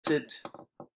implicit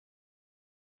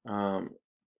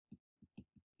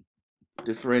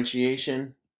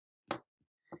differentiation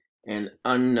and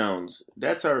unknowns.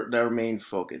 That's our main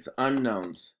focus,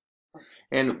 unknowns.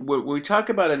 And what we talk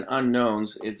about in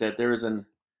unknowns is that there is an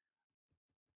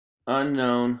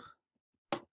unknown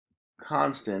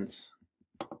constants,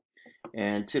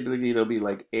 and typically it'll be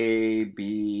like A,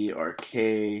 B, or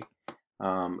K,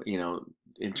 you know,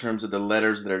 in terms of the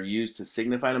letters that are used to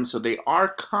signify them. So they are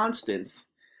constants.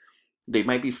 They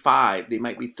might be 5, they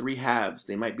might be 3/2,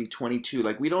 they might be 22.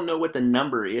 Like, we don't know what the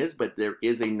number is, but there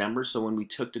is a number. So when we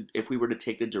if we were to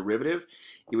take the derivative,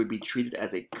 it would be treated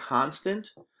as a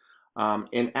constant.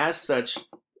 And as such,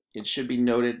 it should be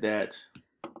noted that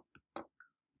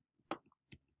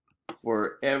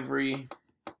for every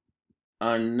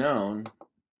unknown,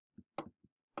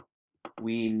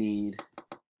 we need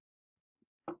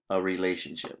a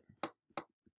relationship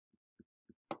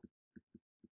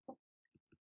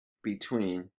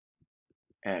between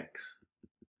x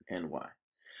and y.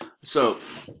 So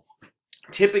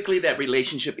typically that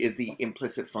relationship is the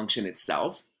implicit function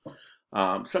itself.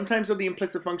 Sometimes the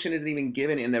implicit function isn't even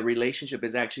given and the relationship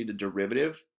is actually the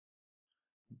derivative.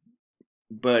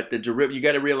 But the derivative, you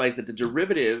got to realize that the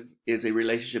derivative is a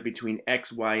relationship between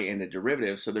x, y, and the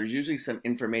derivative. So there's usually some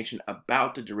information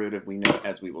about the derivative we know,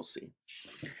 as we will see.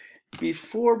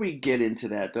 Before we get into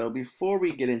that, though,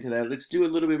 let's do a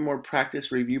little bit more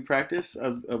review practice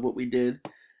of what we did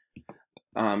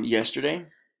yesterday.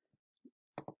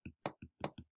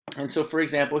 And so, for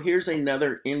example, here's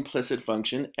another implicit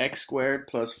function, x squared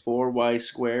plus 4y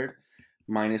squared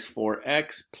minus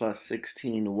 4x plus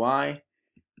 16y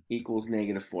equals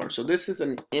 -4. So this is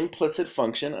an implicit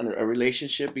function under a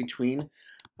relationship between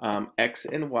x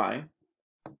and y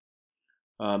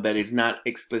that is not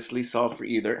explicitly solved for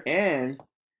either. And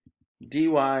dy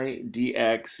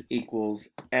dx equals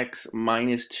x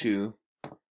minus 2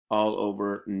 all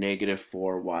over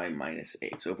 -4y minus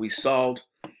 8. So if we solved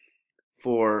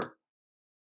for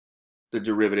the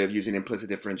derivative using implicit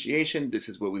differentiation, this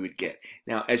is what we would get.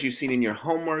 Now, as you've seen in your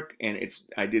homework, and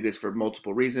I did this for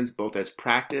multiple reasons, both as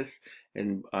practice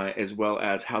and as well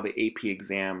as how the AP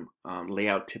exam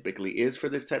layout typically is for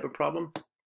this type of problem.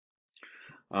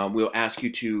 We'll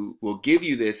give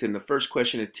you this, and the first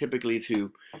question is typically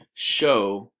to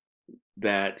show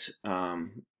that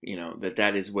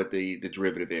that is what the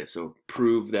derivative is. So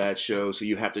prove that, show. So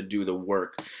you have to do the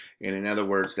work. And in other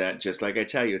words, that just like I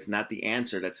tell you, it's not the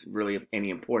answer that's really of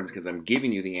any importance because I'm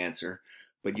giving you the answer,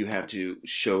 but you have to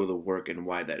show the work and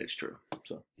why that is true.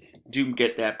 So do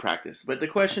get that practice. But the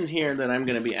question here that I'm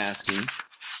going to be asking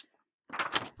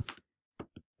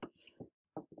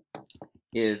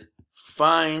is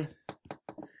find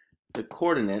the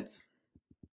coordinates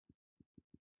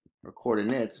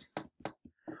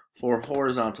for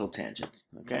horizontal tangents.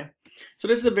 Okay, so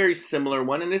this is a very similar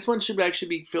one, and this one should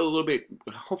actually feel a little bit,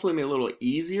 hopefully a little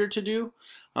easier to do,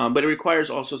 but it requires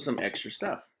also some extra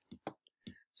stuff.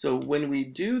 So when we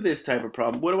do this type of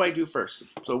problem, what do I do first?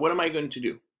 So what am I going to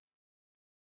do?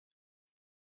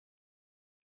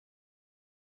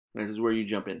 This is where you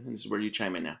jump in. This is where you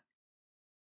chime in now.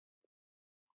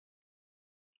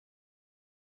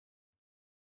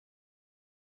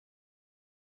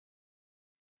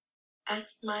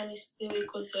 X minus 2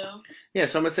 equals 0. Yeah,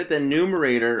 so I'm going to set the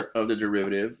numerator of the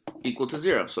derivative equal to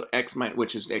 0. So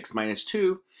which is x minus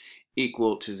 2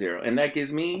 equal to 0. And that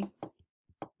gives me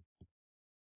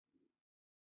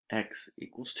x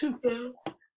equals 2. Yeah.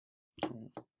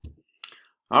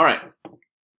 All right.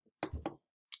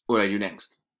 What do I do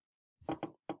next?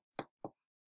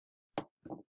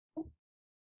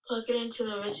 Plug it into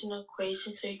the original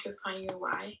equation so you can find your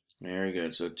y. Very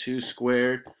good. So 2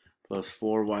 squared plus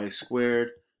 4y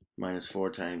squared minus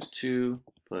 4 times 2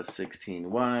 plus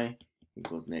 16y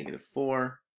equals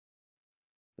 -4.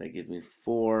 That gives me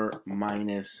 4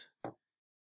 minus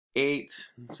 8.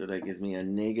 So that gives me a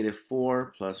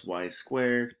 -4 plus y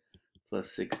squared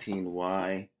plus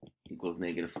 16y equals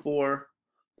 -4.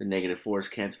 The -4's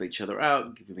cancel each other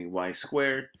out, giving me y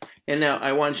squared. And now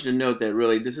I want you to note that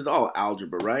really this is all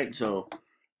algebra, right? So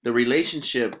the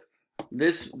relationship,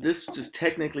 this is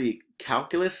technically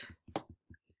calculus.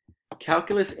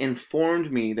 Calculus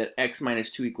informed me that x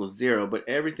minus 2 equals 0, but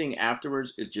everything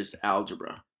afterwards is just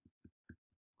algebra.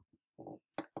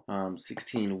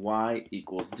 16y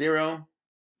equals 0.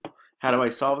 How do I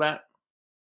solve that?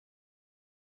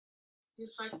 You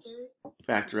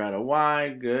factor out a y.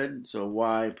 Good. So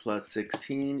y plus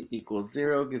 16 equals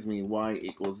 0 gives me y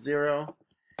equals 0,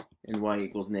 and y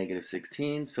equals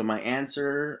 -16. So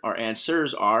our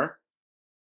answers are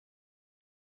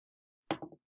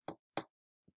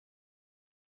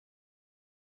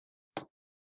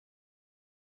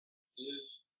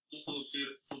is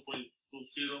 2.20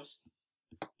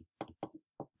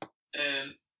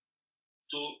 and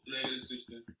 2 negative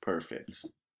 16. Perfect.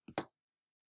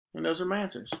 And those are my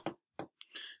answers.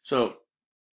 So,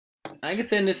 like I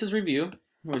said, this is review,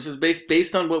 which is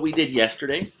based on what we did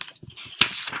yesterday.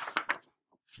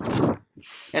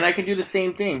 And I can do the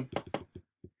same thing.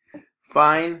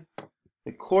 Find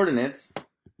the coordinates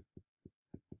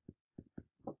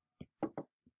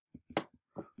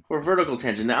for vertical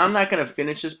tangent. Now, I'm not going to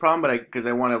finish this problem, but because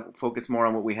I want to focus more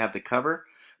on what we have to cover.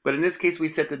 But in this case, we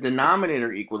set the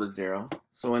denominator equal to 0.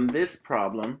 So in this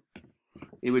problem,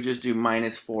 it would just do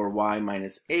minus 4y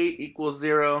minus 8 equals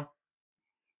 0,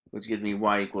 which gives me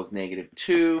y equals negative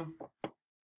 2.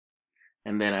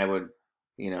 And then I would,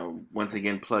 once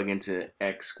again plug into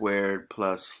x squared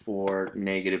plus 4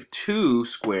 negative 2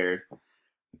 squared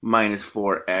minus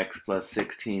 4x plus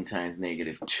 16 times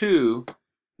negative 2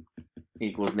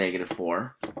 equals negative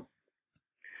 4.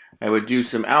 I would do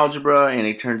some algebra, and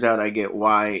it turns out I get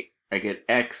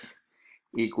x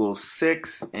equals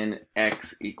 6 and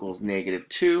x equals negative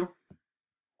 2.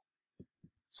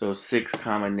 So 6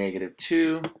 comma negative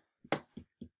 2,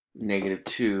 negative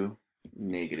 2,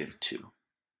 negative 2.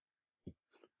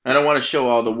 I don't want to show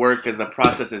all the work because the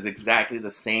process is exactly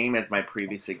the same as my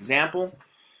previous example.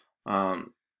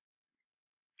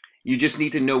 You just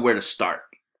need to know where to start.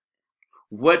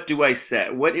 What do I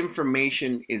set? What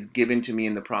information is given to me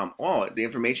in the problem? Oh, the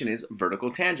information is vertical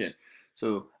tangent.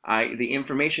 So the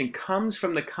information comes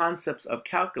from the concepts of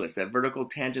calculus, that vertical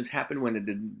tangents happen when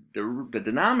the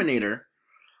denominator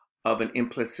of an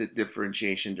implicit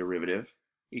differentiation derivative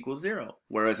equals 0.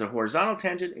 Whereas a horizontal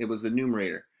tangent, it was the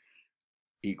numerator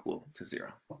equal to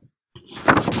 0.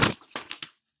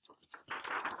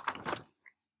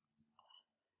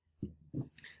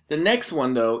 The next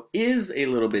one, though, is a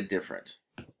little bit different.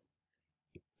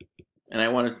 And I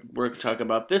want to talk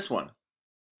about this one.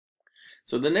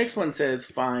 So the next one says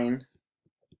find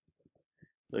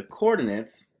the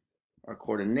coordinates, or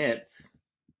coordinates,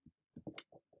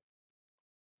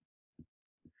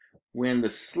 when the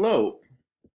slope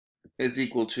is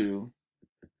equal to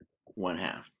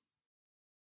 1/2.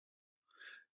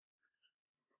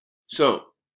 So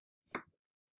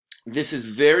this is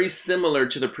very similar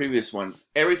to the previous ones.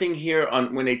 Everything here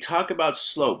when they talk about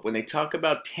slope, when they talk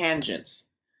about tangents,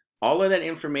 all of that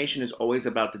information is always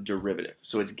about the derivative.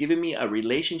 So it's giving me a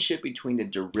relationship between the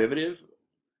derivative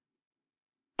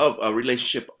of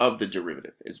the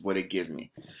derivative is what it gives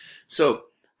me. So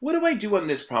what do I do on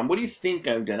this problem? What do you think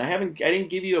I've done? I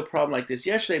didn't give you a problem like this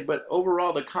yesterday, but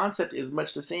overall the concept is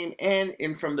much the same.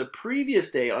 And from the previous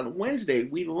day on Wednesday,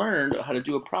 we learned how to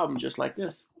do a problem just like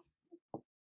this.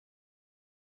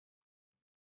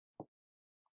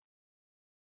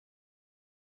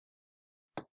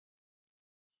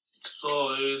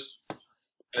 So is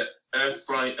f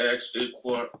prime x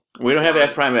equal. We don't have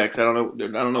f prime x. I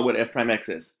don't know what f prime x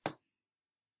is.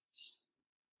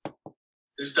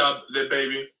 Is that the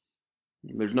baby?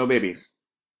 There's no babies.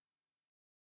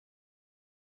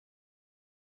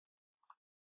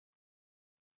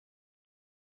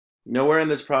 Nowhere in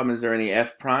this problem is there any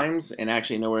f primes, and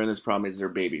actually nowhere in this problem is there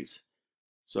babies.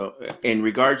 So in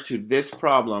regards to this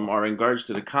problem, or in regards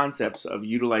to the concepts of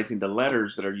utilizing the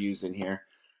letters that are used in here,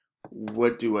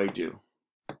 what do I do?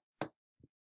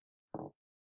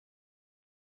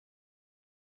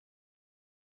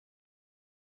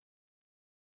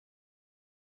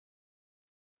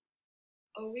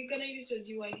 Are we going to use the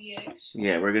dy dx?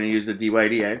 Yeah, we're going to use the dy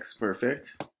dx.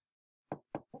 Perfect.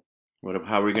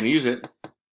 How are we going to use it?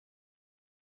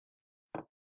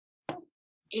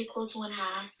 Equals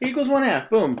 1/2. Equals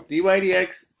 1/2. Boom. Dy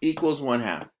dx equals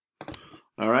 1/2.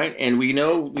 All right, and we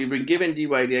know we've been given dy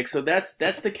dx, so that's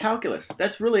the calculus.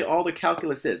 That's really all the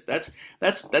calculus is. That's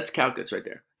calculus right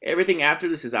there. Everything after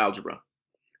this is algebra.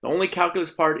 The only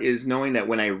calculus part is knowing that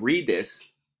when I read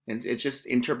this, and it's just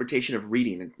interpretation of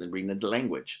reading and reading the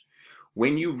language.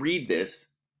 When you read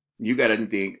this, you got to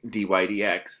think dy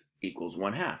dx equals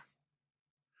 1/2.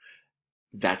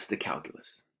 That's the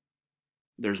calculus.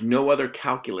 There's no other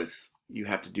calculus you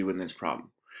have to do in this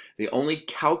problem. The only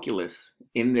calculus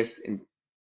in this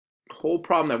whole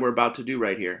problem that we're about to do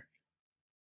right here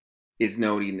is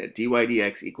noting that dy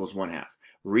dx equals 1/2.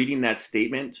 Reading that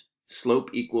statement, slope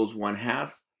equals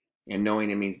 1/2, and knowing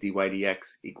it means dy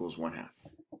dx equals 1/2.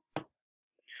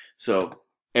 So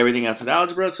everything else is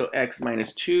algebra. So x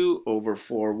minus 2 over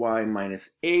 4y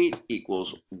minus 8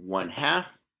 equals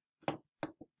 1/2.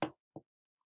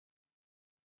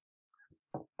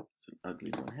 It's an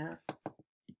ugly 1/2.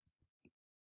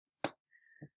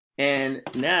 And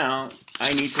now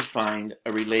I need to find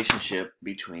a relationship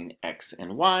between x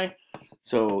and y.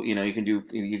 So, you know, you can do,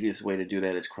 the easiest way to do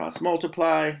that is cross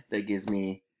multiply. That gives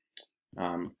me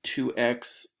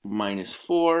 2x minus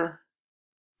 4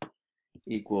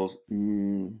 equals,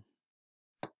 that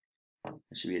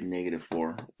should be a negative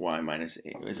 4y minus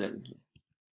 8. Is that?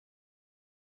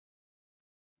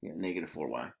 Yeah, negative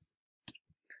 4y.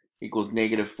 Equals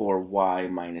negative 4y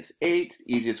minus 8.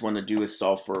 Easiest one to do is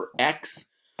solve for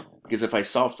x. Because if I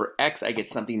solve for x, I get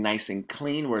something nice and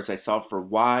clean. Whereas I solve for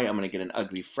y, I'm going to get an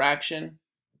ugly fraction.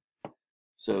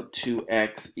 So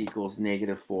 2x equals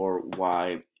negative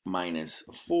 4y minus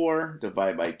 4.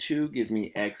 Divide by 2 gives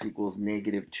me x equals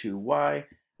negative 2y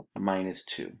minus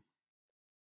 2.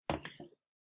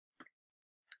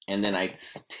 And then I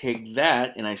take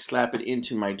that and I slap it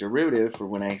into my derivative for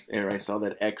when I saw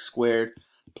that x squared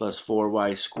plus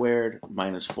 4y squared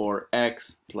minus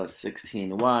 4x plus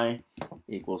 16y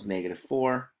equals negative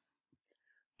 4,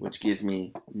 which gives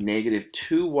me negative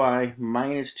 2y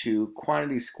minus 2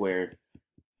 quantity squared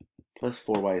plus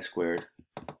 4y squared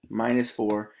minus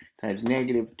 4 times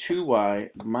negative 2y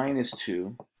minus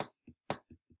 2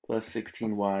 plus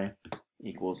 16y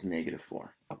equals negative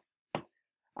 4.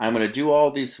 I'm going to do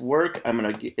all this work.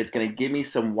 It's going to give me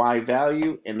some y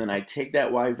value, and then I take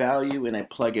that y value and I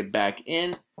plug it back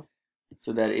in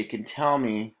so that it can tell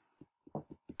me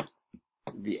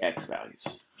the x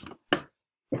values.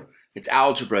 It's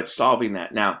algebra. It's solving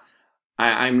that. Now,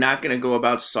 I'm not going to go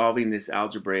about solving this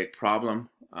algebraic problem.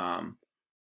 I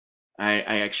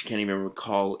actually can't even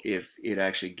recall if it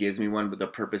actually gives me one, but the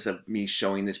purpose of me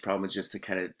showing this problem is just to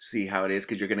kind of see how it is,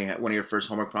 because you're going to have one of your first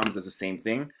homework problems does the same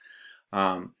thing.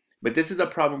 But this is a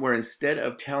problem where instead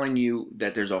of telling you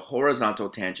that there's a horizontal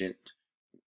tangent,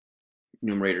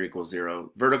 numerator equals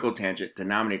 0, vertical tangent,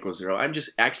 denominator equals 0,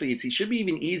 it should be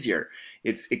even easier.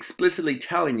 It's explicitly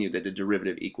telling you that the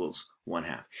derivative equals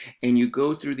 1/2. And you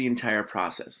go through the entire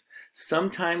process.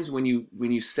 Sometimes when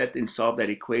you set and solve that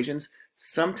equations,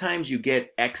 sometimes you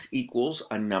get x equals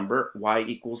a number, y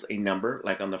equals a number,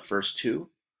 like on the first two.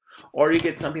 Or you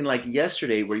get something like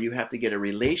yesterday where you have to get a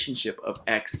relationship of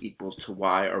x equals to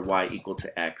y or y equal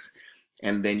to x,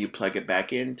 and then you plug it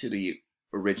back into the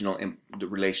original the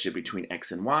relationship between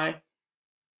x and y,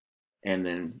 and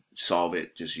then solve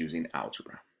it just using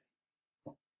algebra.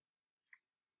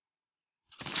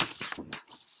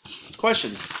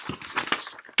 Questions?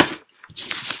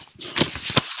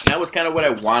 That was kind of what I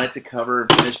wanted to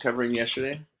finish covering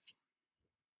yesterday.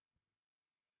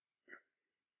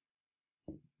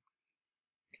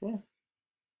 Okay.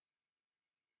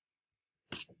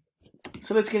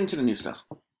 So let's get into the new stuff.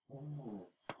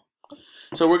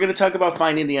 So we're going to talk about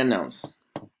finding the unknowns.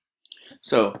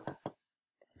 So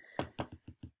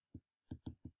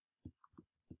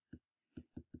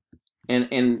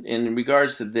in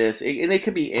regards to this, and it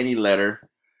could be any letter,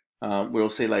 we'll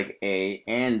say like A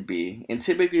and B, and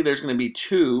typically there's going to be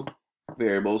two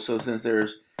variables. So since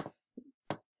there's,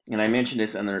 and I mentioned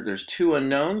this, and there's two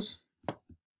unknowns,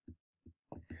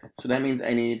 so that means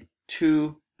I need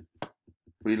two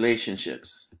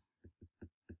relationships.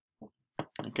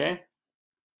 Okay?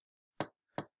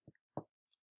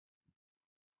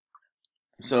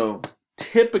 So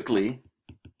typically,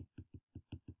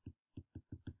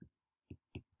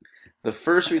 the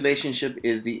first relationship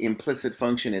is the implicit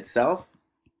function itself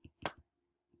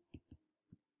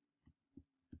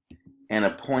and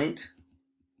a point.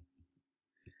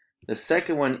 The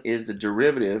second one is the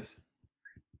derivative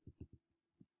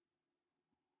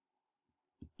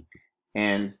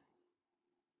and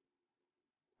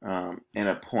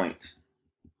a point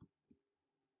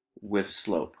with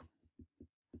slope.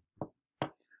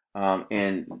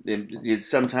 And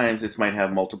sometimes this might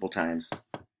have multiple times.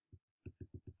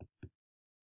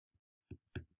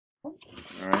 All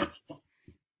right.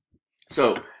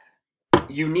 So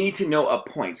you need to know a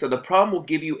point. So the problem will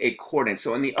give you a coordinate.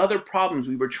 So in the other problems,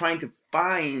 we were trying to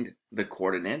find the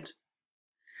coordinate.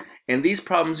 And these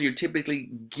problems, you're typically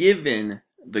given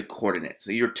the coordinate.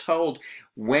 So you're told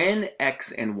when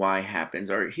x and y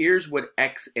happens, or here's what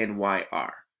x and y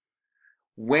are.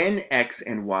 When x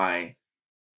and y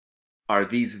are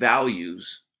these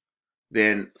values,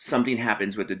 then something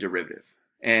happens with the derivative.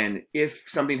 And if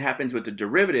something happens with the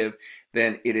derivative,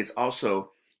 then it is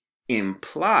also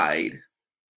implied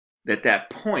that that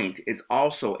point is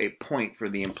also a point for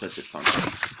the implicit function.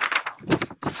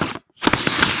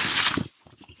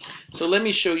 So let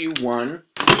me show you one.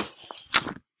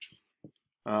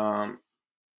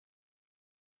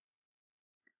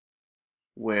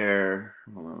 Where,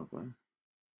 hold on.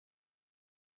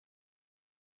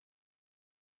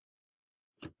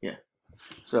 Yeah.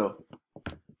 So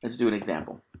let's do an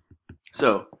example.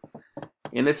 So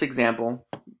in this example,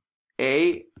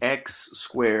 ax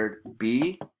squared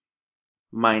b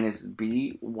minus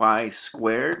by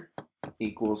squared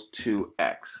equals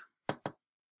 2x.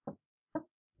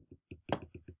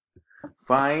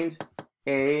 Find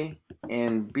a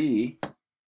and b,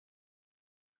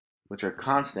 which are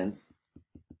constants,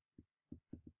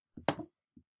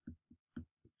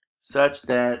 such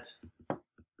that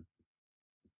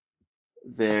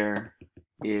there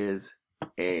is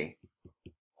a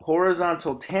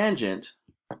horizontal tangent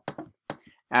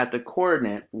at the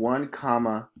coordinate 1,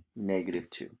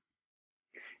 -2.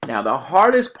 Now, the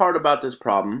hardest part about this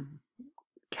problem,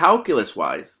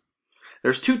 calculus-wise,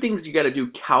 there's two things you got to do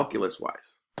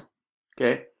calculus-wise.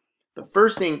 Okay? The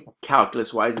first thing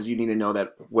calculus-wise is you need to know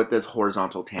that what does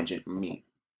horizontal tangent mean.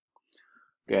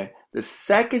 Okay? The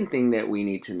second thing that we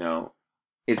need to know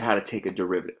is how to take a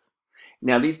derivative.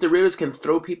 Now, these derivatives can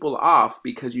throw people off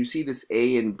because you see this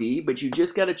a and b, but you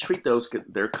just got to treat those,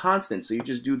 they're constant. So you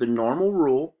just do the normal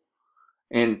rule,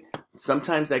 and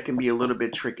sometimes that can be a little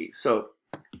bit tricky. So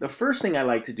the first thing I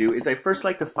like to do is I first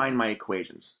like to find my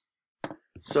equations.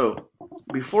 So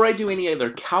before I do any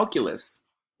other calculus,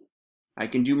 I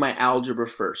can do my algebra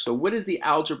first. So what is the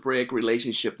algebraic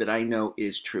relationship that I know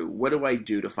is true? What do I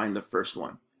do to find the first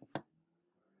one?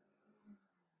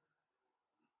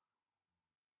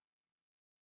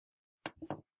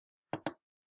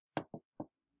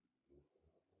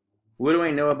 What do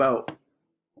I know about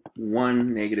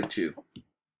 1, -2?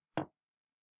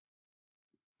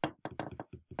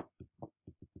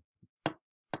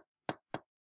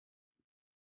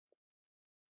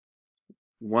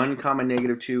 One comma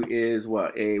 -2 is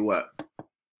what? A what?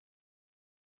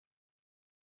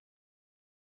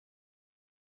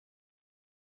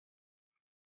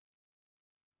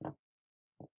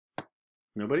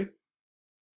 Nobody?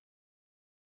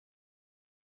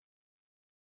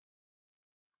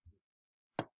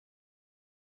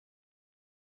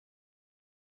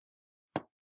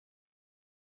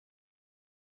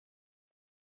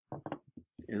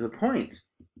 Is a point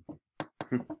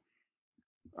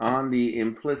on the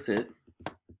implicit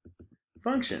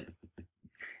function.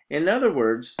 In other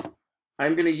words,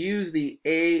 I'm going to use the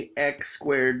ax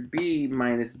squared b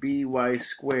minus by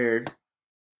squared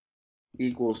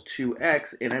equals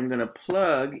 2x, and I'm going to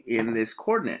plug in this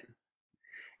coordinate.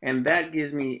 And that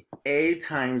gives me a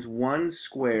times 1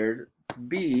 squared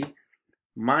b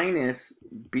minus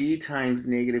b times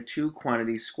 -2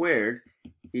 quantity squared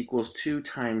equals 2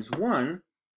 times 1,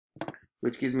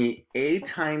 which gives me a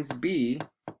times b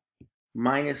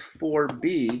minus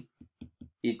 4b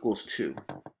equals 2.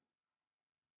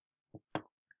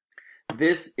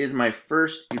 This is my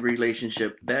first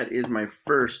relationship. That is my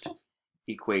first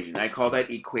equation. I call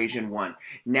that equation 1.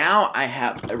 Now I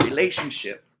have a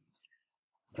relationship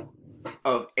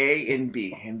of a and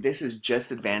b, and this is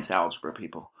just advanced algebra,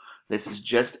 people. This is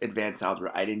just advanced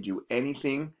algebra. I didn't do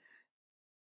anything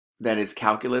that is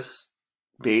calculus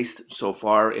based so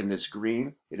far in this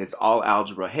green. It is all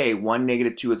algebra. Hey, 1,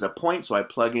 -2 is a point, so I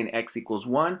plug in x equals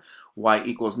 1, y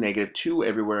equals -2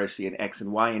 everywhere I see an x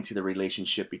and y into the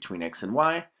relationship between x and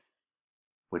y,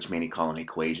 which many call an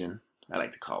equation. I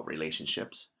like to call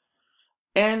relationships.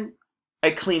 And I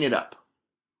clean it up.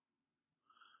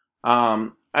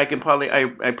 I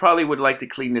probably would like to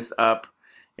clean this up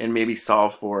and maybe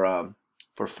solve for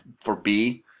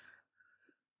b,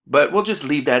 but we'll just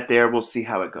leave that there. We'll see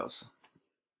how it goes.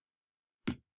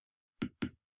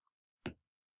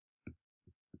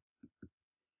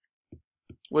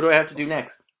 What do I have to do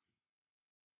next?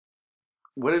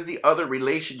 What is the other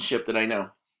relationship that I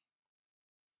know?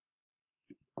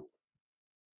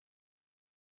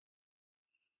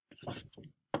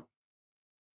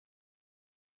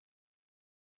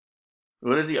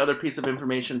 What is the other piece of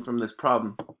information from this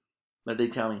problem that they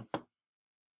tell me?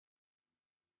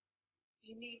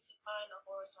 You need to find a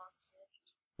horizontal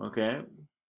tangent. Okay,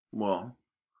 well,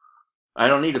 I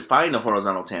don't need to find the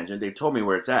horizontal tangent. They told me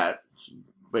where it's at,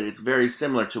 but it's very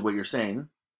similar to what you're saying.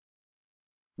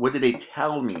 What did they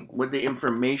tell me? What the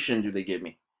information do they give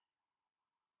me?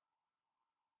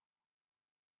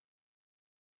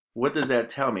 What does that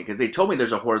tell me? Because they told me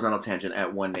there's a horizontal tangent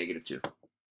at 1, -2.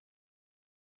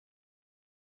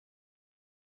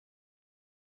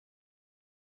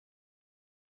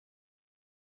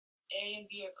 A and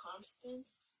B are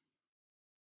constants.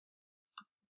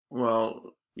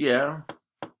 Well, yeah.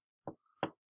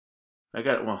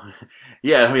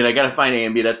 Yeah, I mean, I got to find A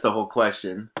and B. That's the whole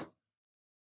question.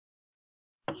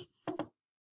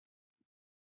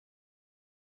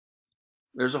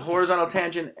 There's a horizontal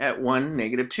tangent at 1,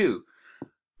 -2.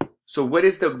 So what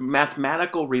is the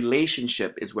mathematical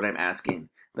relationship is what I'm asking.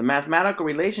 The mathematical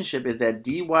relationship is that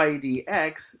dy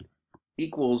dx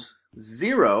equals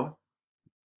 0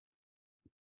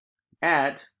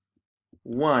 at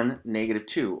 1, negative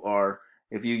 2. Or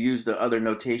if you use the other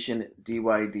notation, dy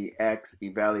dx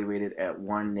evaluated at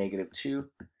 1, negative 2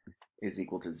 is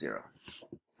equal to 0.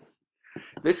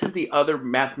 This is the other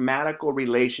mathematical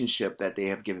relationship that they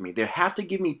have given me. They have to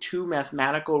give me two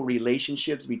mathematical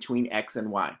relationships between x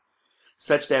and y,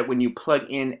 such that when you plug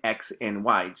in x and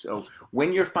y, so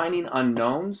when you're finding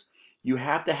unknowns, you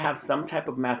have to have some type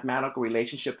of mathematical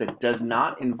relationship that does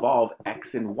not involve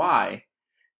x and y,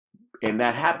 and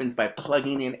that happens by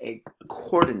plugging in a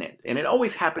coordinate. And it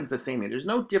always happens the same way. There's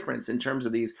no difference in terms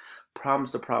of these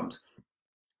problems to problems.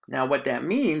 Now what that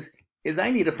means is I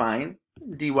need to find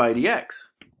dy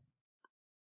dx.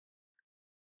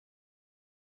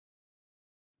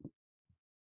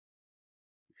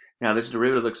 Now this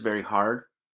derivative looks very hard.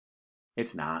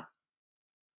 It's not.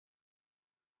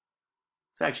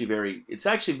 It's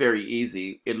actually very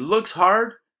easy. It looks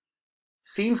hard,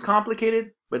 seems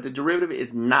complicated, but the derivative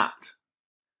is not.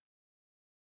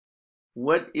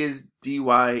 What is dy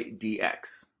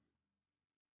dx?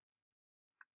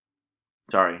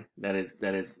 Sorry, that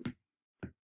is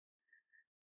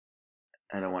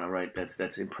I don't want to write,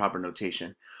 that's improper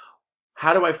notation.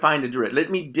 How do I find the derivative?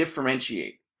 Let me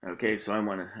differentiate. Okay, so I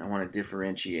want to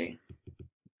differentiate.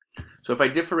 So if I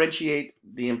differentiate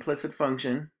the implicit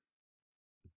function,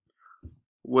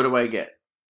 what do I get?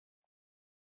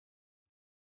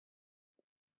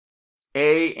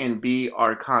 A and B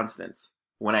are constants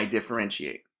when I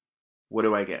differentiate. What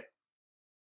do I get?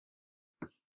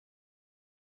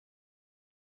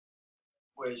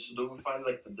 Wait, so do we find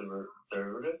like the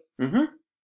derivative? Mm-hmm.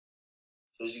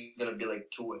 So is it gonna be like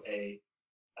 2ax?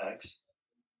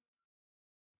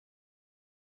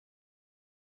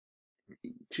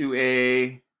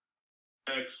 2a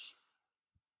X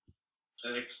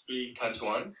B Times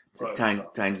 1?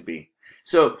 times b.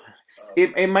 So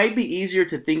it might be easier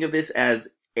to think of this as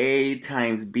a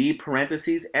times b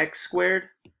parentheses x squared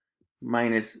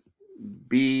minus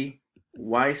b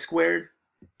y squared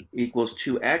equals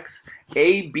 2x.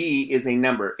 AB is a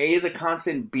number. A is a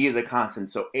constant, B is a constant.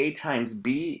 So A times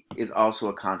B is also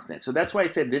a constant. So that's why I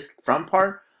said this front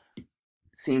part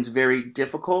seems very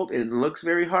difficult. It looks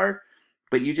very hard,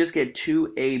 but you just get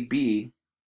 2AB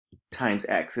times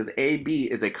x, because AB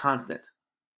is a constant.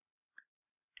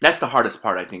 That's the hardest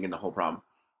part, I think, in the whole problem.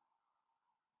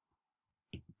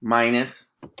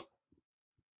 Minus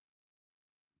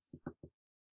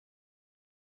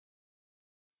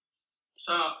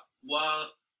so one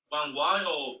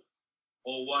y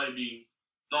or yb.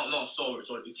 No, sorry.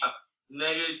 It's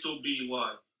negative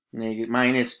 2by. negative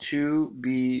minus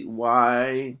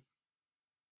 2by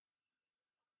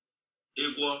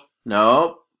Equal.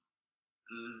 nope.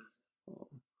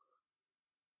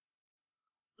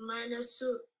 Minus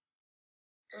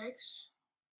 2x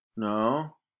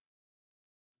No.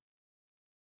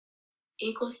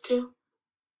 equals 2.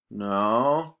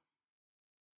 No.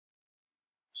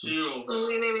 0.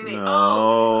 Wait. No.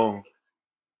 Oh,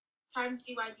 times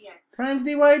dy dx. Times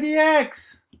dy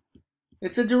dx.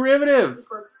 It's a derivative.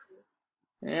 Equals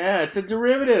Yeah, it's a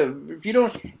derivative.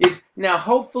 Now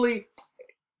hopefully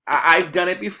I've done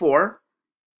it before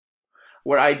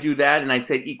where I do that and I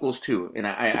say equals 2 and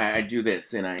I do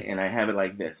this and I have it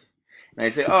like this. And I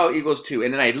say, oh, equals 2.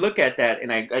 And then I look at that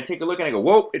and I take a look and I go,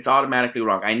 whoa, it's automatically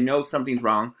wrong. I know something's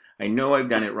wrong. I know I've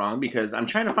done it wrong because I'm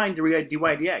trying to find dy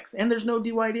dx and there's no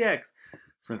dy dx.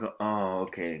 So I go, oh,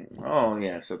 okay. Oh,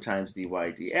 yeah, so times dy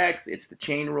dx. It's the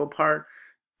chain rule part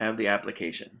of the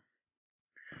application.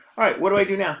 All right, what do I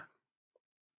do now?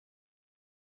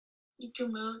 you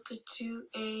can move the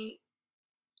 2a.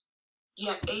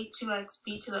 Yeah, a 2x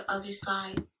b to the other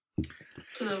side,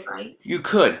 to the right. You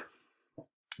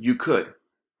could.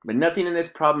 But nothing in this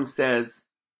problem says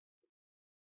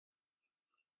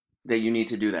that you need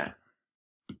to do that.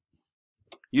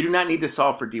 You do not need to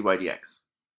solve for dy dx.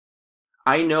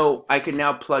 I know I can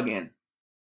now plug in.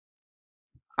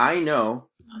 I know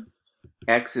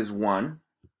x is 1.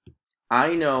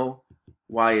 I know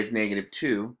y is negative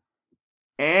 2.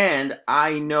 And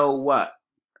I know what?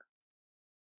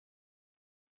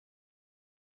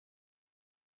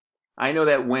 I know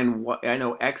that I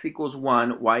know x equals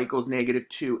 1, y equals negative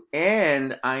 2,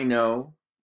 and I know,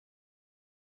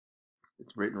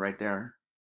 it's written right there,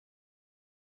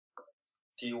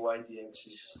 dy dx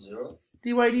is 0?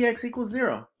 dy dx equals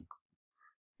 0.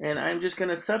 And I'm just going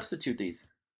to substitute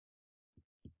these.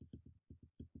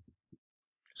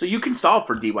 So you can solve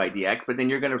for dy dx, but then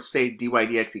you're going to say dy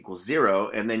dx equals 0,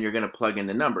 and then you're going to plug in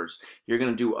the numbers. You're going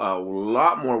to do a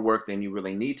lot more work than you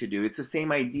really need to do. It's the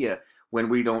same idea when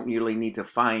we don't really need to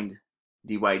find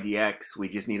dy dx. We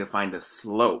just need to find the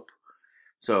slope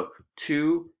So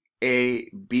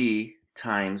 2ab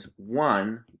times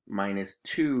 1 minus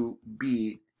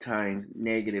 2b times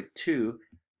negative 2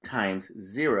 times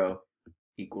 0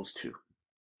 equals 2.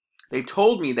 They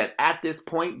told me that at this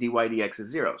point, dy dx is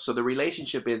 0. So the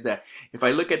relationship is that if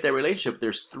I look at that relationship,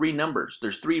 there's three numbers,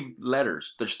 there's three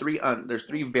letters, there's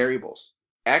three variables,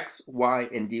 x, y,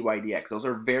 and dy dx. Those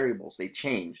are variables. They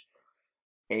change.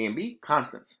 A and b,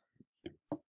 constants.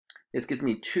 This gives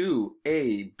me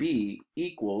 2ab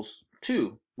equals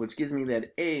 2, which gives me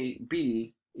that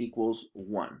ab equals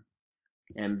 1.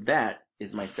 And that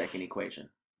is my second equation.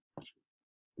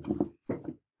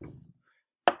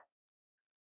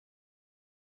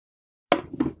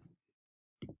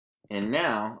 And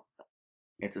now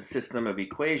it's a system of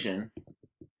equation.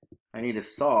 I need to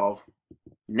solve.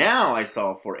 Now I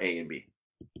solve for a and b.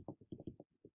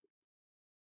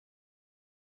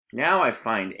 Now I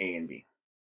find a and b.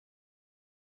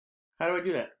 How do I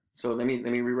do that? So let me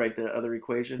rewrite the other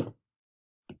equation.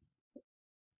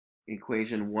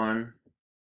 Equation 1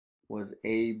 was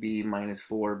ab minus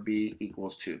 4b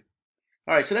equals 2.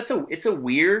 All right, so it's a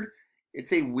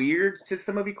weird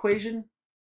system of equation,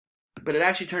 but it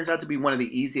actually turns out to be one of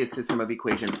the easiest system of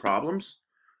equation problems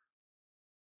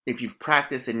if you've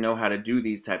practiced and know how to do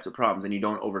these types of problems and you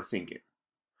don't overthink it.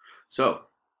 So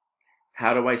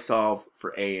how do I solve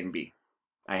for a and b?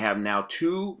 I have now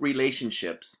two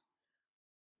relationships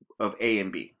of a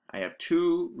and b. I have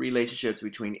two relationships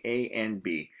between a and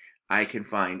b. I can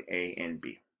find a and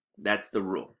b. That's the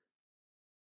rule.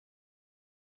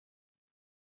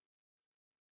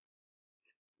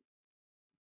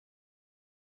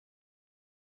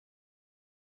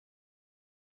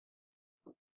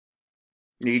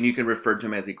 You can refer to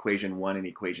them as equation 1 and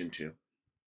equation 2.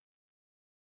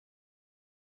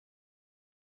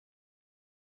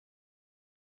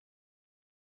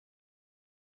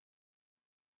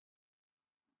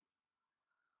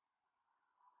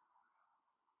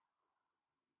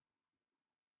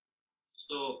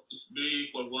 So it's b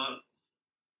equal 1.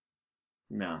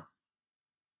 No.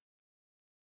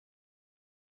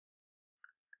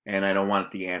 And I don't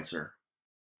want the answer.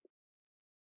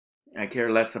 I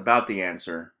care less about the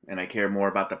answer, and I care more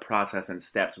about the process and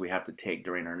steps we have to take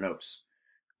during our notes.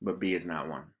 But B is not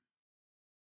 1.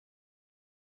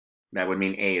 That would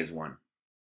mean A is 1.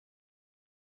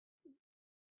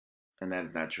 And that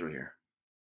is not true here.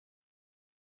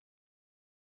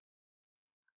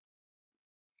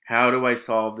 How do I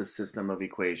solve this system of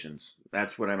equations?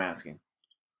 That's what I'm asking.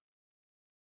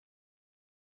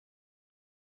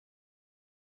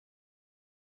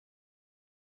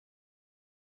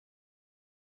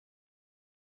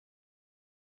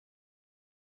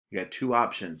 You got two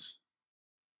options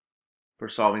for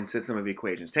solving system of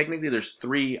equations. Technically, there's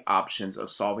three options of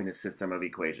solving a system of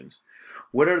equations.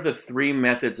 What are the three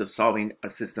methods of solving a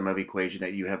system of equation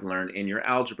that you have learned in your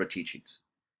algebra teachings?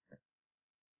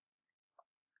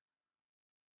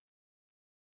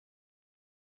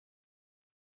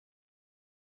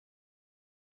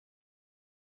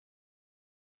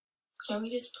 Can we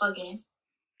just plug in?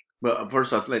 Well,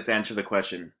 first off, let's answer the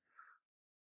question.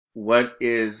 What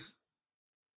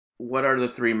are the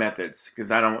three methods?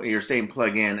 Because you're saying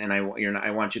plug in, and I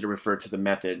want you to refer to the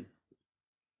method.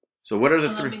 So what are the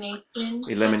three? Elimination,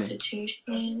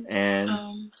 substitution, and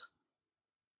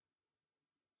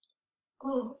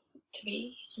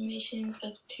three. Elimination,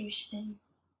 substitution.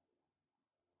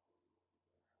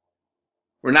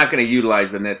 We're not going to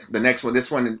utilize the next one.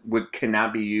 This one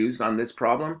cannot be used on this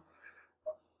problem,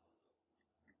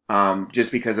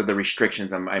 just because of the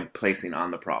restrictions I'm placing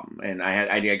on the problem. And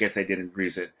I guess I didn't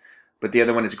use it, but the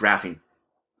other one is graphing.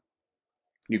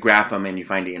 You graph them and you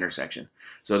find the intersection.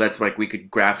 So that's like we could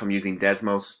graph them using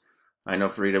Desmos. I know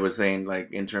Farida was saying,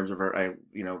 like, in terms of her,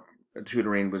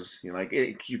 tutoring was,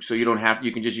 so you don't have,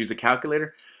 you can just use the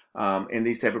calculator. In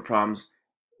these type of problems,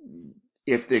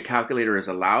 if the calculator is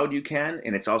allowed, you can,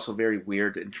 and it's also very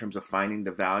weird in terms of finding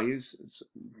the values.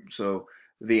 So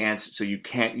the answer, so you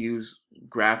can't use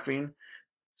graphing.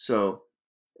 So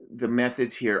the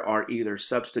methods here are either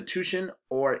substitution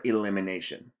or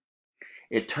elimination.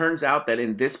 It turns out that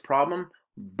in this problem,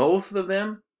 both of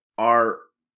them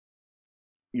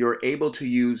you're able to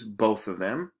use both of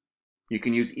them. You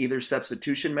can use either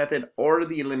substitution method or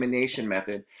the elimination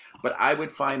method, but I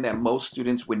would find that most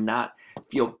students would not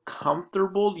feel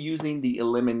comfortable using the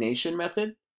elimination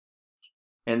method.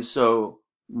 And so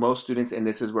most students, and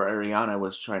this is where Ariana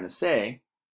was trying to say,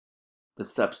 the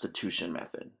substitution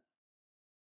method.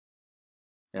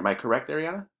 Am I correct,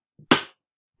 Ariana?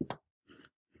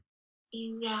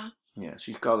 Yeah. Yeah,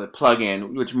 she called it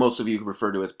plug-in, which most of you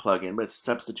refer to as plug-in, but it's a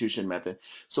substitution method.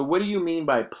 So what do you mean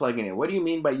by plugging in? What do you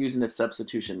mean by using the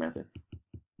substitution method?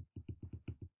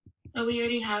 No, we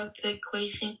already have the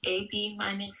equation AB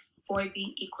minus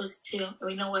 4B equals 2.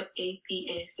 We know what AB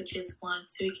is, which is 1.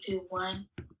 So we can do 1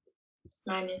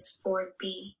 minus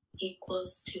 4B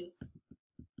equals 2.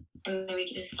 And then we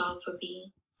can just solve for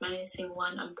B, minusing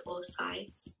 1 on both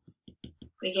sides.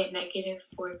 We get negative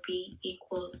 4B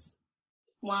equals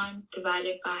 1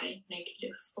 divided by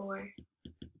negative 4.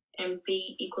 And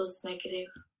B equals negative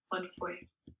 1/4.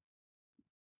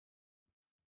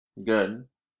 Good.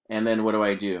 And then what do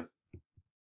I do?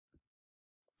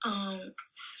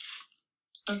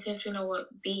 And since we know what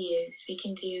B is, we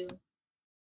can do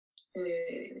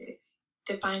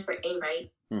define for A,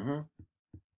 right? Mm-hmm.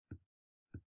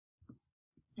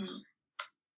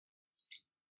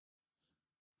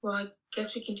 Well, I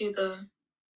guess we can do the.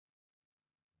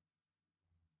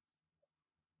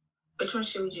 Which one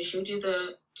should we do? Should we do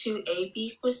the 2AB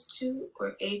equals 2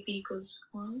 or AB equals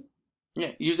 1?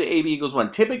 Yeah, use the AB equals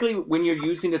 1. Typically, when you're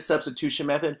using the substitution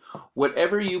method,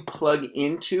 whatever you plug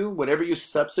into, whatever you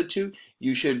substitute,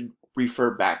 you should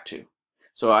refer back to.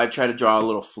 So I try to draw a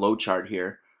little flow chart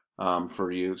here for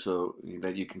you so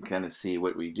that you can kind of see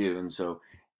what we do. And so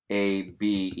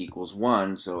AB equals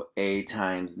 1, so A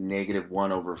times negative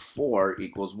 1 over 4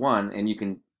 equals 1. And you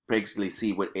can basically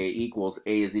see what A equals.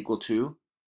 A is equal to?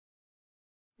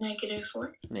 Negative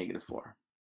 4. Negative 4.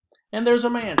 And those are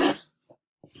my answers.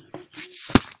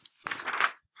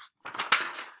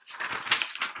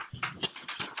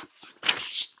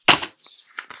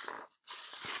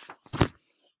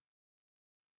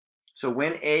 So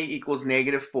when A equals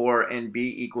negative 4 and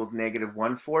B equals negative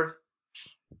 1/4,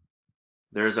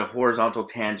 there's a horizontal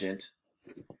tangent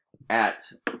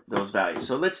at those values.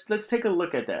 So let's take a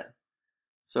look at that.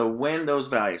 So when those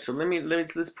values. So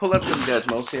let's pull up some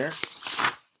Desmos here.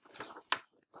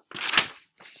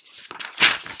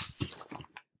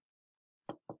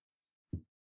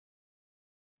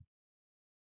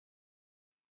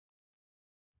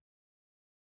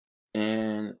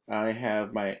 And I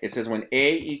have it says when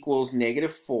A equals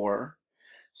negative 4,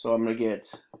 so I'm going to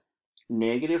get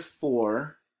negative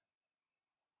 4x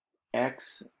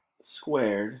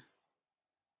squared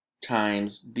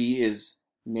times B is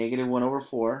negative 1 over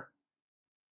 4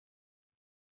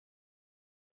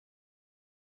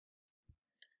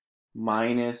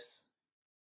 minus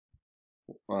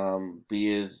B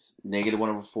is negative 1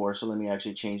 over 4, so let me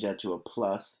actually change that to a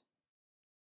plus.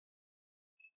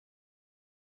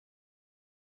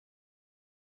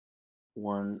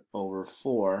 One over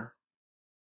 4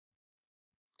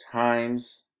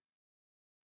 times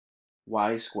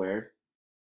y squared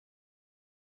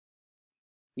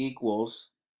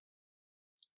equals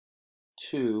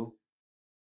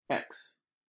 2x.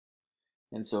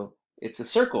 And so it's a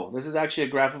circle. This is actually a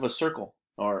graph of a circle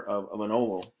or of an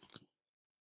oval.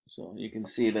 So you can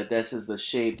see that this is the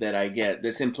shape that I get.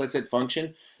 This implicit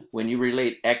function, when you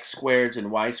relate x squareds and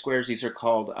y squareds, these are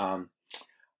called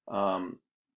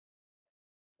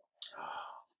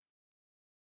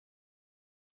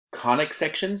conic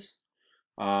sections.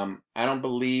 I don't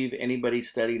believe anybody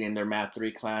studied in their Math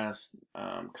 3 class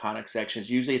conic sections.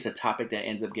 Usually it's a topic that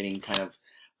ends up getting kind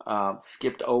of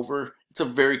skipped over. It's a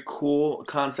very cool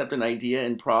concept and idea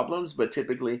in problems, but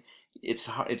typically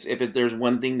there's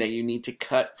one thing that you need to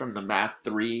cut from the Math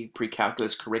 3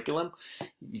 pre-calculus curriculum,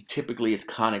 typically it's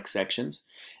conic sections.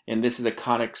 And this is a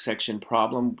conic section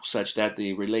problem such that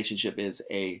the relationship is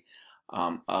an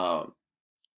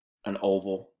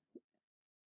oval.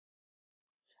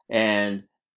 And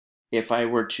if I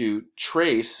were to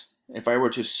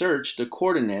search the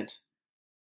coordinate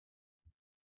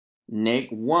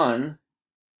 (1,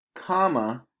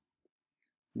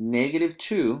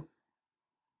 -2),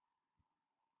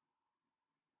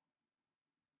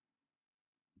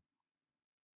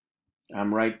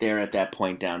 I'm right there at that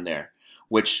point down there,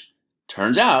 which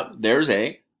turns out there's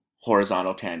a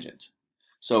horizontal tangent.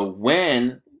 So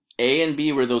when A and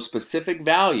B were those specific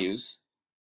values,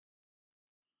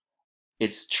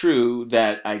 it's true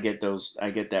that I get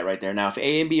that right there. Now, if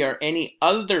A and B are any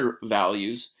other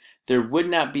values, there would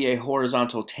not be a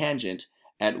horizontal tangent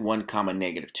at 1,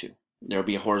 -2. There would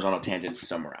be a horizontal tangent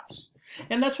somewhere else.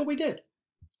 And that's what we did.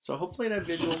 So hopefully that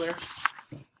visual there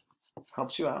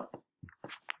helps you out.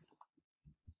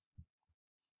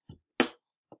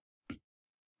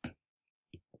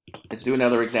 Let's do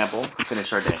another example to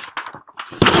finish our day.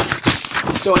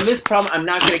 So in this problem, I'm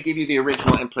not going to give you the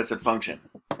original implicit function.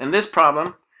 In this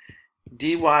problem,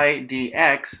 dy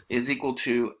dx is equal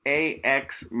to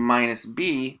ax minus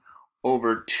b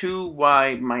over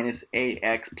 2y minus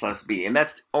ax plus b. And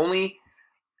that's the only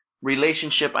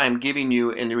relationship I'm giving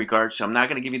you in regards to. I'm not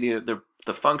going to give you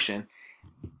the function.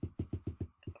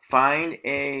 Find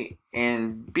a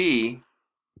and b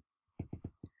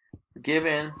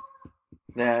given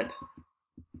that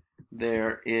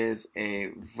there is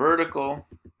a vertical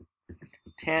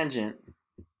tangent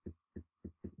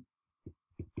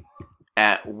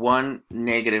at 1,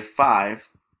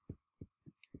 -5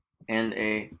 and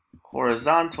a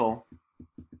horizontal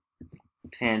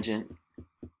tangent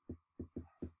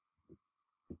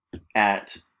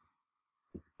at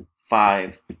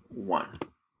 5, 1.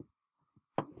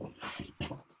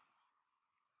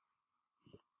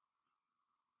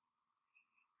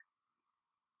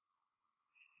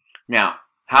 Now,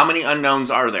 how many unknowns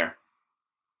are there?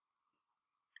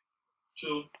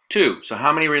 2. 2. So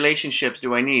how many relationships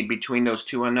do I need between those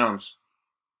two unknowns?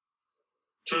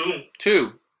 2.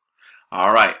 2.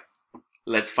 All right,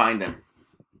 let's find them.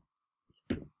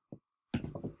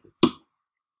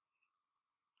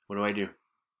 What do I do?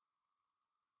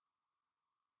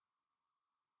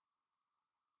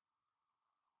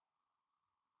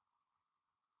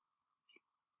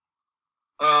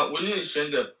 We need to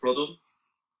change the product.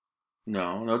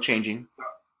 No, no changing.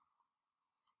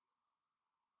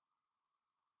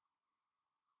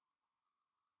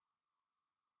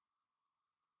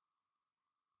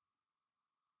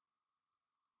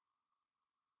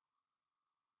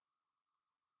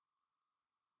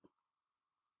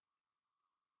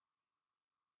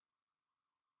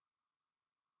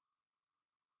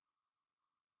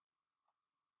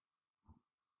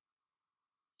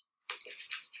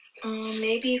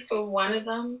 Maybe for one of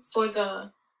them, for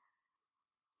the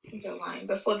line,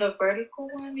 but for the vertical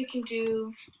one, we can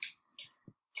do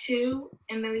 2,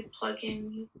 and then we plug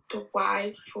in the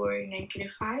y for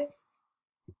 -5.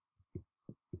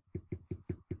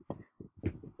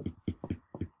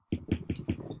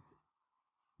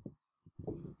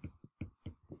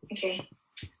 Okay.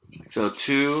 So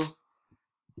 2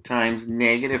 times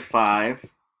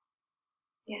 -5.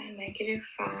 Yeah,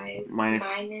 -5 Minus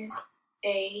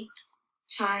a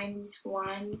times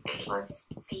 1 plus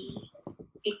b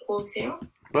equals 0.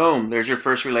 Boom, there's your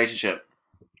first relationship.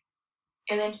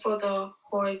 And then for the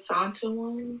horizontal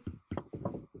one,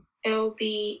 it'll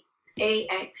be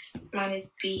ax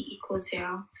minus b equals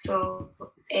 0. So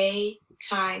a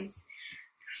times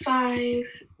 5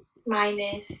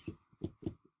 minus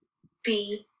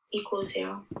b equals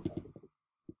 0.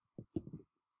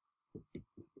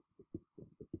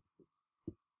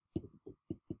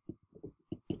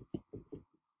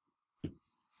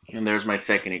 And there's my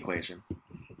second equation.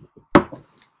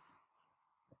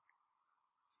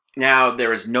 Now,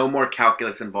 there is no more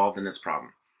calculus involved in this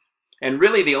problem. And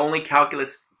really, the only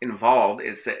calculus involved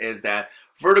is that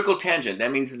vertical tangent.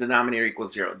 That means the denominator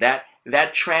equals 0.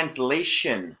 That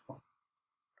translation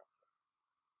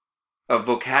of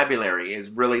vocabulary is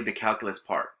really the calculus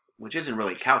part, which isn't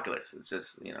really calculus. It's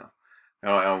just,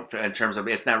 in terms of,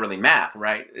 it's not really math,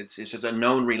 right? It's just a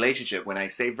known relationship. When I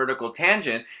say vertical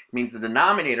tangent, it means the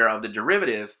denominator of the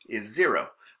derivative is 0.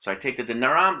 So I take the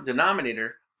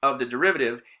denominator of the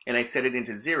derivative and I set it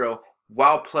into 0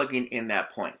 while plugging in that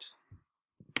point.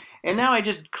 And now I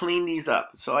just clean these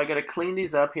up. So I got to clean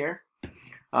these up here.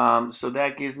 So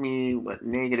that gives me, what,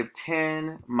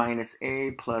 -10 minus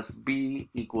a plus b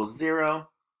equals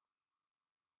 0.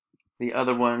 The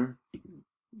other one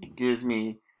gives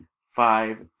me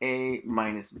 5a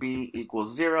minus b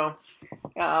equals 0.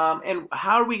 And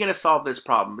how are we going to solve this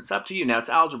problem? It's up to you. Now, it's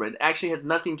algebra. It actually has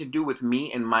nothing to do with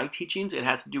me and my teachings. It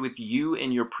has to do with you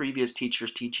and your previous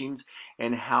teacher's teachings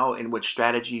and how and what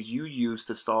strategies you use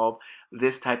to solve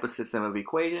this type of system of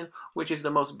equation, which is the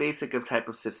most basic of type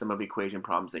of system of equation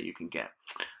problems that you can get.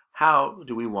 How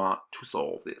do we want to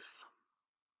solve this?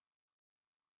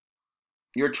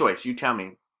 Your choice. You tell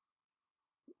me.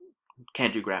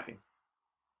 Can't do graphing.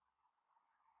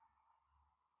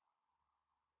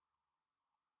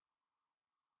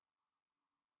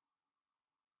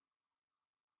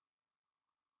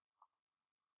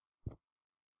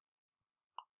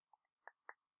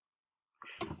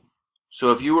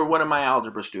 So if you were one of my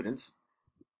algebra students,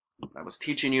 if I was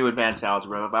teaching you advanced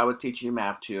algebra, if I was teaching you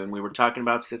math too, and we were talking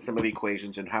about system of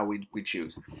equations and how we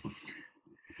choose,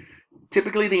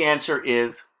 typically the answer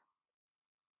is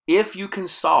if you can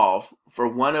solve for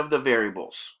one of the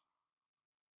variables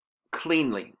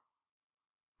cleanly,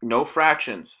 no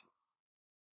fractions,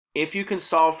 if you can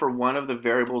solve for one of the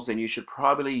variables, then you should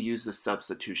probably use the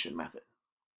substitution method.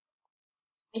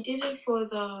 I did it for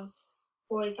the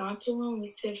horizontal one. We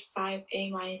said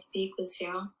 5a minus b equals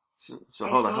 0. So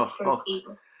hold on. For b.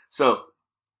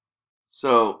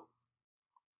 So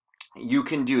you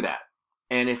can do that.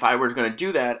 And if I were going to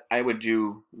do that, I would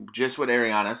do just what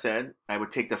Ariana said. I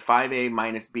would take the 5a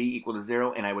minus b equal to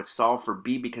 0, and I would solve for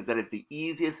b because that is the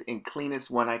easiest and cleanest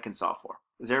one I can solve for.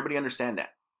 Does everybody understand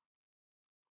that?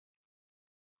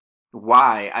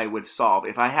 Why I would solve.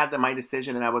 If I had my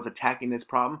decision and I was attacking this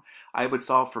problem, I would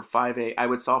solve for 5a. I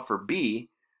would solve for b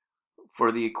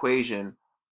for the equation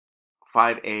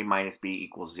 5a minus b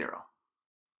equals 0.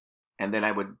 And then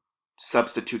I would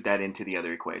substitute that into the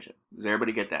other equation. Does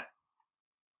everybody get that?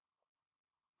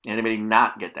 Anybody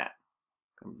not get that?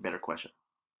 Better question.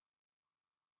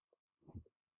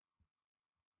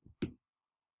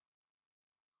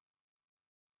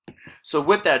 So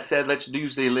with that said, let's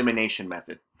use the elimination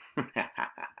method.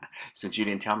 Since you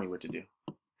didn't tell me what to do.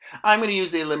 I'm going to use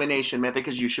the elimination method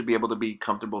because you should be able to be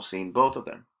comfortable seeing both of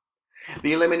them.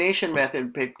 The elimination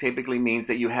method typically means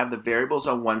that you have the variables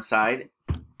on one side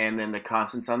and then the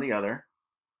constants on the other.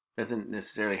 Doesn't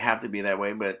necessarily have to be that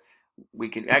way, but we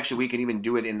can even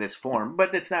do it in this form,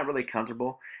 but it's not really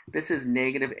comfortable. This is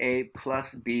negative a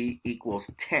plus b equals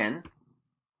 10.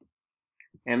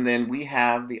 And then we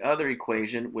have the other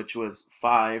equation, which was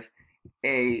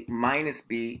 5a minus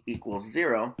b equals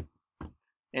 0.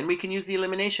 And we can use the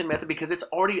elimination method because it's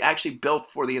already actually built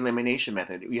for the elimination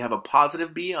method. You have a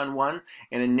positive b on one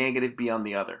and a negative b on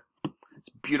the other. It's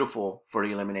beautiful for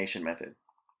the elimination method.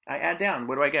 I add down.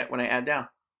 What do I get when I add down?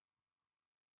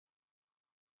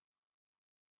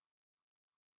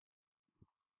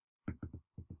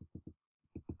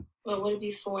 What would it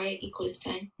be? 4a equals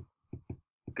 10.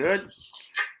 Good.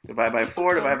 Divide by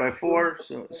 4, divide by 4.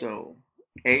 So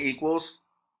a equals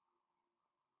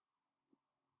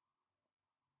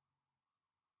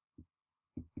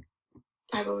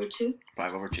 5/2.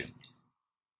 5/2.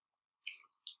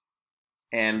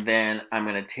 And then I'm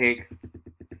going to take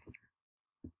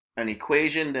an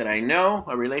equation that I know,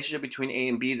 a relationship between a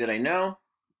and b that I know.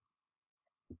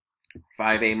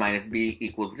 5a minus b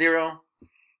equals 0.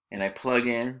 And I plug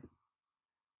in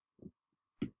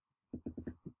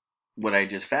what I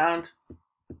just found.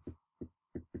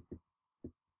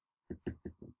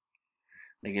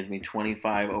 That gives me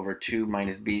 25/2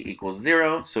 minus b equals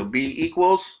 0. So b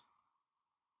equals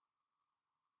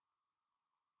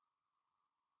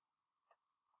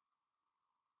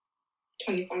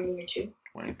 25/2.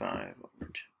 25/2.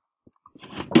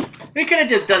 We could have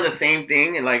just done the same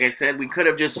thing, and like I said, we could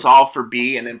have just solved for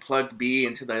b and then plugged b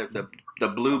into the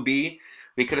blue b.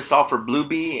 We could have solved for blue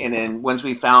b, and then once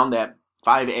we found that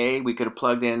 5a, we could have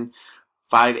plugged in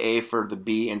 5a for the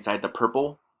b inside the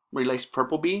purple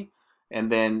b,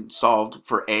 and then solved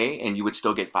for a, and you would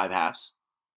still get 5/2.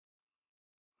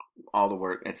 All the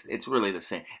work. It's really the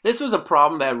same. This was a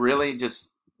problem that really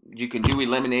just, you can do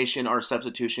elimination or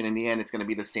substitution. In the end, it's going to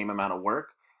be the same amount of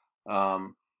work.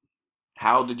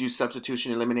 How to do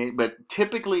substitution, eliminate, but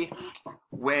typically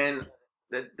when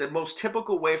the most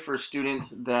typical way for a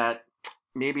student that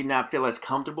maybe not feel as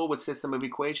comfortable with system of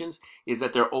equations is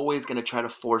that they're always going to try to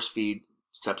force feed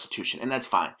substitution, and that's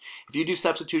fine. If you do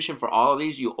substitution for all of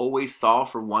these, you always solve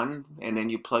for one and then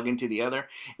you plug into the other,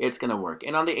 it's going to work.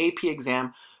 And on the AP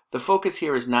exam, the focus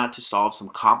here is not to solve some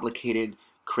complicated,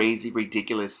 crazy,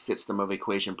 ridiculous system of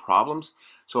equation problems.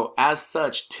 So as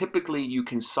such, typically you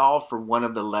can solve for one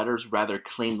of the letters rather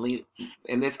cleanly.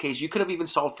 In this case, you could have even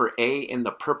solved for A in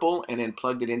the purple and then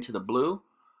plugged it into the blue.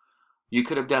 You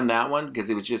could have done that one because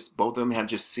it was just, both of them have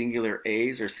just singular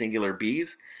A's or singular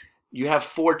B's. You have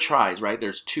 4 tries, right?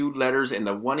 There's 2 letters in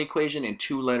the one equation and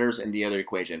 2 letters in the other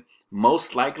equation.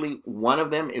 Most likely one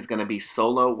of them is going to be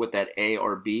solo with that A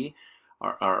or B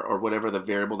or whatever the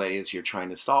variable that is you're trying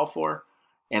to solve for.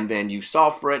 And then you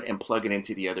solve for it and plug it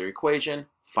into the other equation,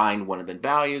 find one of the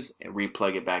values, and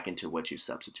replug it back into what you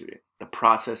substituted. The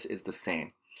process is the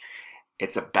same.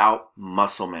 It's about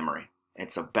muscle memory.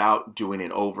 It's about doing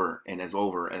it over and as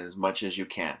much as you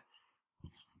can.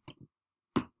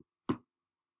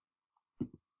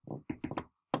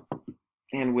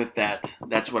 And with that,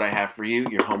 that's what I have for you.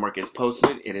 Your homework is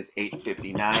posted. It is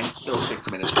 8:59, still 6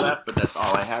 minutes left, but that's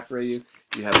all I have for you.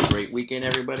 You have a great weekend,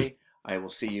 everybody. I will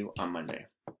see you on Monday.